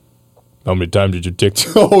like, how many times did you tip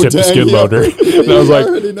the dang, skid yeah. loader? And I was I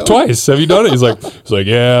already know. like, twice. Have you done it? He's like,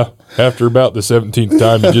 yeah. After about the 17th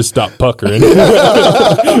time, you just stop puckering.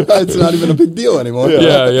 It's not even a big deal anymore.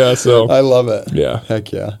 yeah. So I love it. Yeah.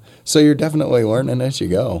 Heck yeah. So you're definitely learning as you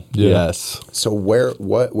go. Yeah. Yes. So where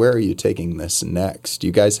are you taking this next?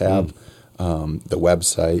 You guys have the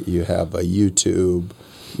website. You have a YouTube.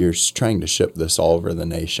 You're trying to ship this all over the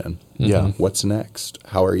nation. Yeah. What's next?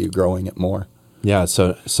 How are you growing it more? Yeah,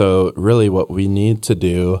 so really what we need to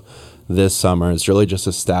do this summer is really just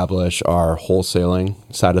establish our wholesaling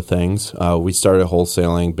side of things. We started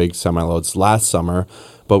wholesaling big semi-loads last summer,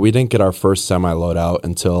 but we didn't get our first semi-load out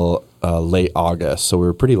until late August, so we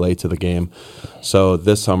were pretty late to the game. So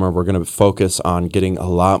this summer we're going to focus on getting a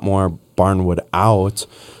lot more barnwood out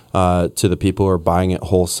to the people who are buying it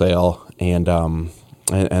wholesale, and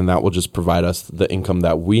that will just provide us the income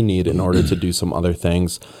that we need in order to do some other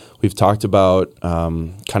things. We've talked about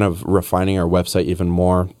kind of refining our website even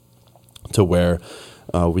more to where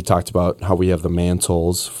we talked about how we have the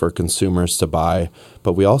mantles for consumers to buy,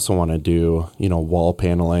 but we also want to do, wall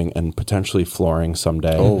paneling and potentially flooring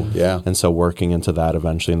someday. Oh, yeah. And so working into that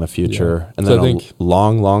eventually in the future. Yeah. And So then I think-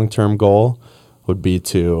 long-term goal would be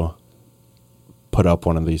to put up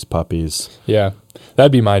one of these puppies. Yeah,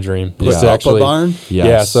 that'd be my dream. Yeah. Is to Up a actually, barn? Yes.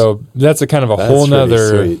 Yeah, so that's a kind of a That's whole pretty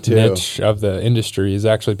nother sweet, too. niche of the industry is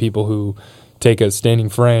actually people who take a standing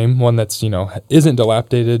frame, one that's, isn't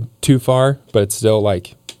dilapidated too far, but it's still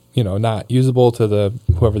like, not usable to the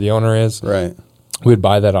whoever the owner is. Right. We'd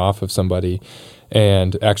buy that off of somebody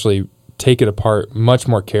and actually take it apart much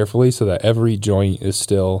more carefully so that every joint is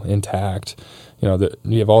still intact. You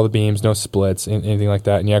have all the beams, no splits, anything like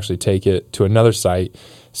that, and you actually take it to another site,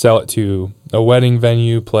 sell it to a wedding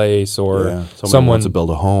venue place or Yeah. Someone wants to build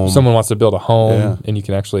a home. Someone wants to build a home, Yeah. and you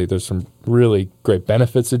can actually, there's some really great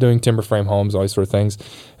benefits to doing timber frame homes, all these sort of things,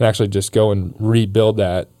 and actually just go and rebuild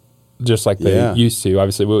that just like they Yeah. used to.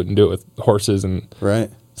 Obviously, we wouldn't do it with horses and Right.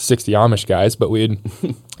 60 Amish guys, but we'd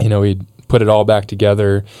put it all back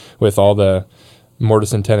together with all the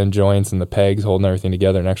mortise and tenon joints and the pegs holding everything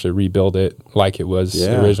together and actually rebuild it like it was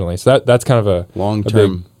Yeah. originally. So that's kind of a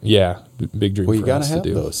Long-term. big dream Well, you for got to us have to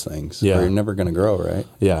do. those things. Yeah. Or you're never going to grow, right?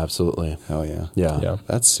 Yeah, absolutely. Hell yeah. Yeah.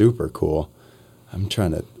 That's super cool. I'm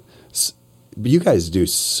trying to. You guys do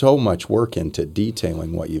so much work into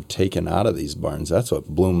detailing what you've taken out of these barns. That's what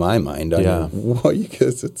blew my mind. Yeah.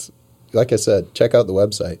 Because it's, like I said, check out the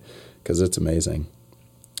website because it's amazing.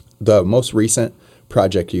 The most recent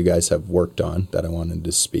project you guys have worked on that I wanted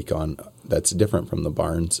to speak on that's different from the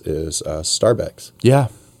barns is Szczyrbak's. Yeah.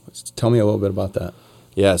 Tell me a little bit about that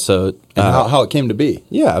Yeah, so and how it came to be.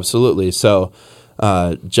 yeah, absolutely. So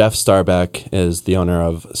Jeff Szczyrbak is the owner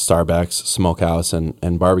of Szczyrbak's Smokehouse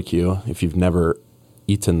and Barbecue. If you've never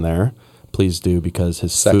eaten there, please do, because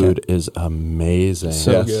his food is amazing.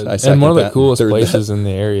 So good. And one of the coolest places in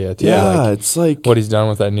the area, too. Yeah, it's like what he's done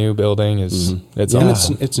with that new building is it's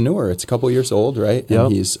awesome. It's newer. It's a couple years old, right? Yep.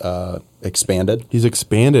 And he's expanded. He's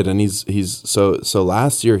expanded, and he's so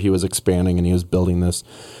last year he was expanding, and he was building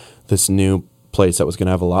this new place that was going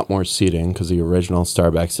to have a lot more seating, because the original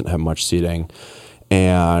Szczyrbak's didn't have much seating.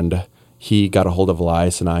 And he got a hold of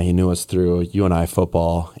Elias and I. He knew us through UNI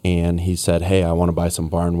football, and he said, "Hey, I want to buy some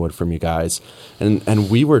barn wood from you guys." And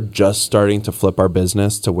we were just starting to flip our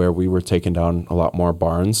business to where we were taking down a lot more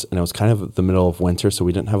barns, and it was kind of the middle of winter, so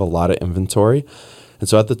we didn't have a lot of inventory. And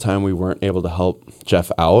so at the time, we weren't able to help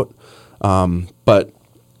Jeff out. But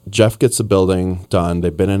Jeff gets the building done.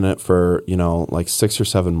 They've been in it for, like 6 or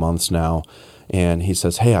 7 months now. And he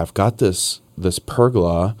says, "Hey, I've got this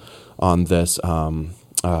pergola on this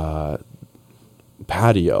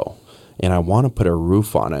patio, and I want to put a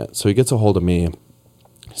roof on it." So he gets a hold of me.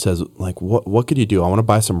 He says, like, what could you do? I want to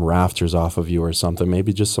buy some rafters off of you or something,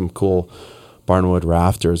 maybe just some cool barnwood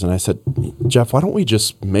rafters. And I said, "Jeff, why don't we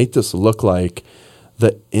just make this look like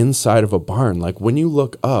the inside of a barn? Like, when you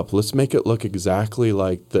look up, let's make it look exactly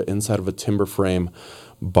like the inside of a timber frame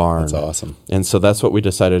barn." That's awesome. And so that's what we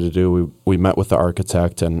decided to do. We met with the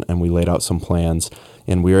architect and we laid out some plans,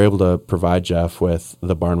 and we were able to provide Jeff with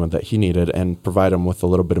the barnwood that he needed and provide him with a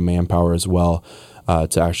little bit of manpower as well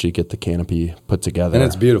to actually get the canopy put together. And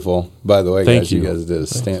it's beautiful, by the way. Thank guys. you. You guys did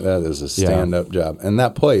that is a stand-up job. And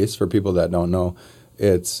that place, for people that don't know,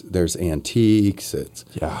 there's antiques.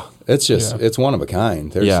 It's one of a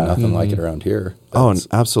kind. There's nothing like it around here.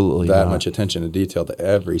 Absolutely. That much attention to detail to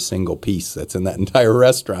every single piece that's in that entire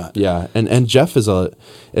restaurant. Yeah, and Jeff is a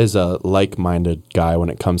like-minded guy when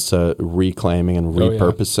it comes to reclaiming and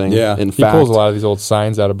repurposing. Yeah. In he fact, pulls a lot of these old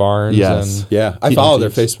signs out of barns. Yes. Yeah, I follow their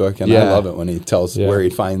Facebook, and I love it when he tells where he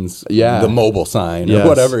finds the mobile sign or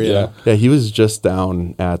whatever. Yeah, he was just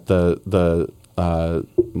down at the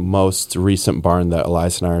most recent barn that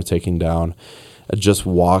Elias and I are taking down, just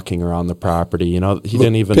walking around the property. He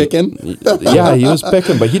didn't even picking. Yeah, he was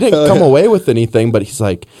picking, but he didn't come away with anything. But he's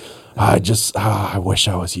like, I wish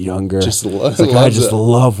I was younger. I just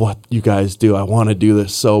love what you guys do. I want to do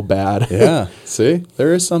this so bad. Yeah. See,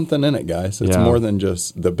 there is something in it, guys. It's more than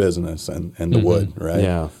just the business and the wood, right?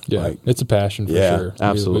 Yeah. Yeah. It's a passion for sure.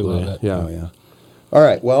 Absolutely. We love it. Yeah. Oh, yeah. All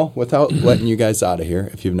right. Well, without letting you guys out of here,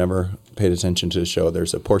 if you've never paid attention to the show,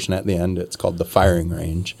 there's a portion at the end. It's called the firing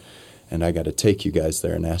range. And I got to take you guys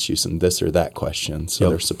there and ask you some this or that questions. So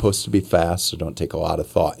they're supposed to be fast, so don't take a lot of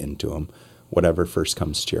thought into them. Whatever first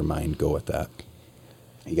comes to your mind, go with that.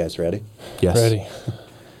 You guys ready? Yes. Ready.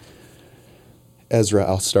 Ezra,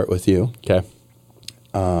 I'll start with you. Okay.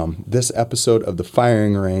 This episode of The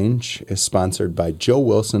Firing Range is sponsored by Joe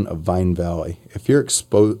Wilson of Vine Valley. If you're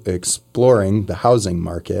exploring the housing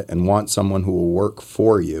market and want someone who will work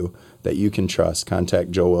for you that you can trust, contact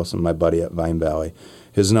Joe Wilson, my buddy at Vine Valley.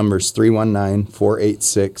 His number is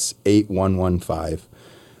 319-486-8115.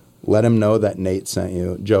 Let him know that Nate sent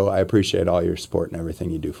you. Joe, I appreciate all your support and everything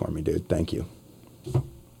you do for me, dude. Thank you.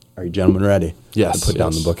 Are you gentlemen ready? Yes. I put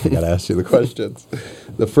down the book. I got to ask you the questions.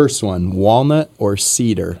 The first one, walnut or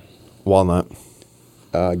cedar? Walnut.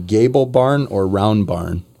 Gable barn or round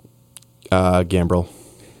barn? Gambrel.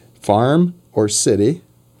 Farm or city?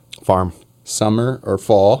 Farm. Summer or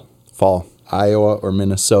fall? Fall. Iowa or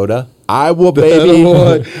Minnesota? Iowa,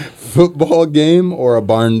 baby. Football game or a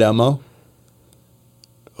barn demo?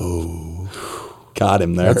 Oh, got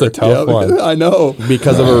him there. That's a tough one. I know.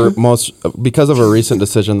 Because of a recent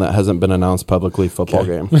decision that hasn't been announced publicly, football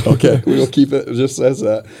game. Okay, we'll keep it just as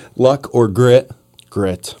that. Luck or grit?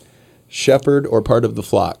 Grit. Shepherd or part of the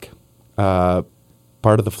flock? Part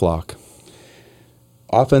of the flock.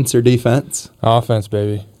 Offense or defense? Offense,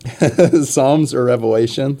 baby. Psalms or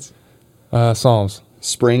Revelations? Psalms.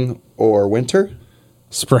 Spring or winter?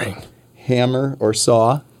 Spring. Hammer or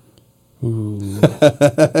saw? Ooh.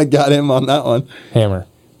 Got him on that one. Hammer.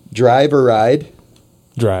 Drive or ride?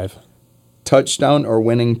 Drive. Touchdown or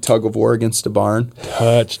winning tug of war against a barn?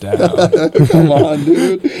 Touchdown. Come on,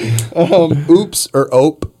 dude. Oops or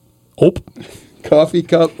ope? Ope. Coffee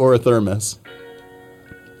cup or a thermos?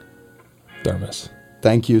 Thermos.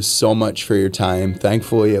 Thank you so much for your time.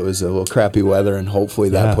 Thankfully, it was a little crappy weather, and hopefully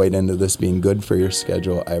that played into this being good for your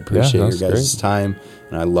schedule. I appreciate your guys' time,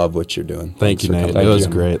 and I love what you're doing. Thank you, Nate. It was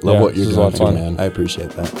great. Love what you're doing, too, man. I appreciate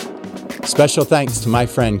that. Special thanks to my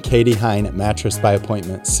friend Katie Hine at Mattress by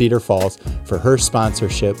Appointment, Cedar Falls, for her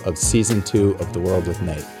sponsorship of Season 2 of The World with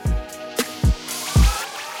Nate.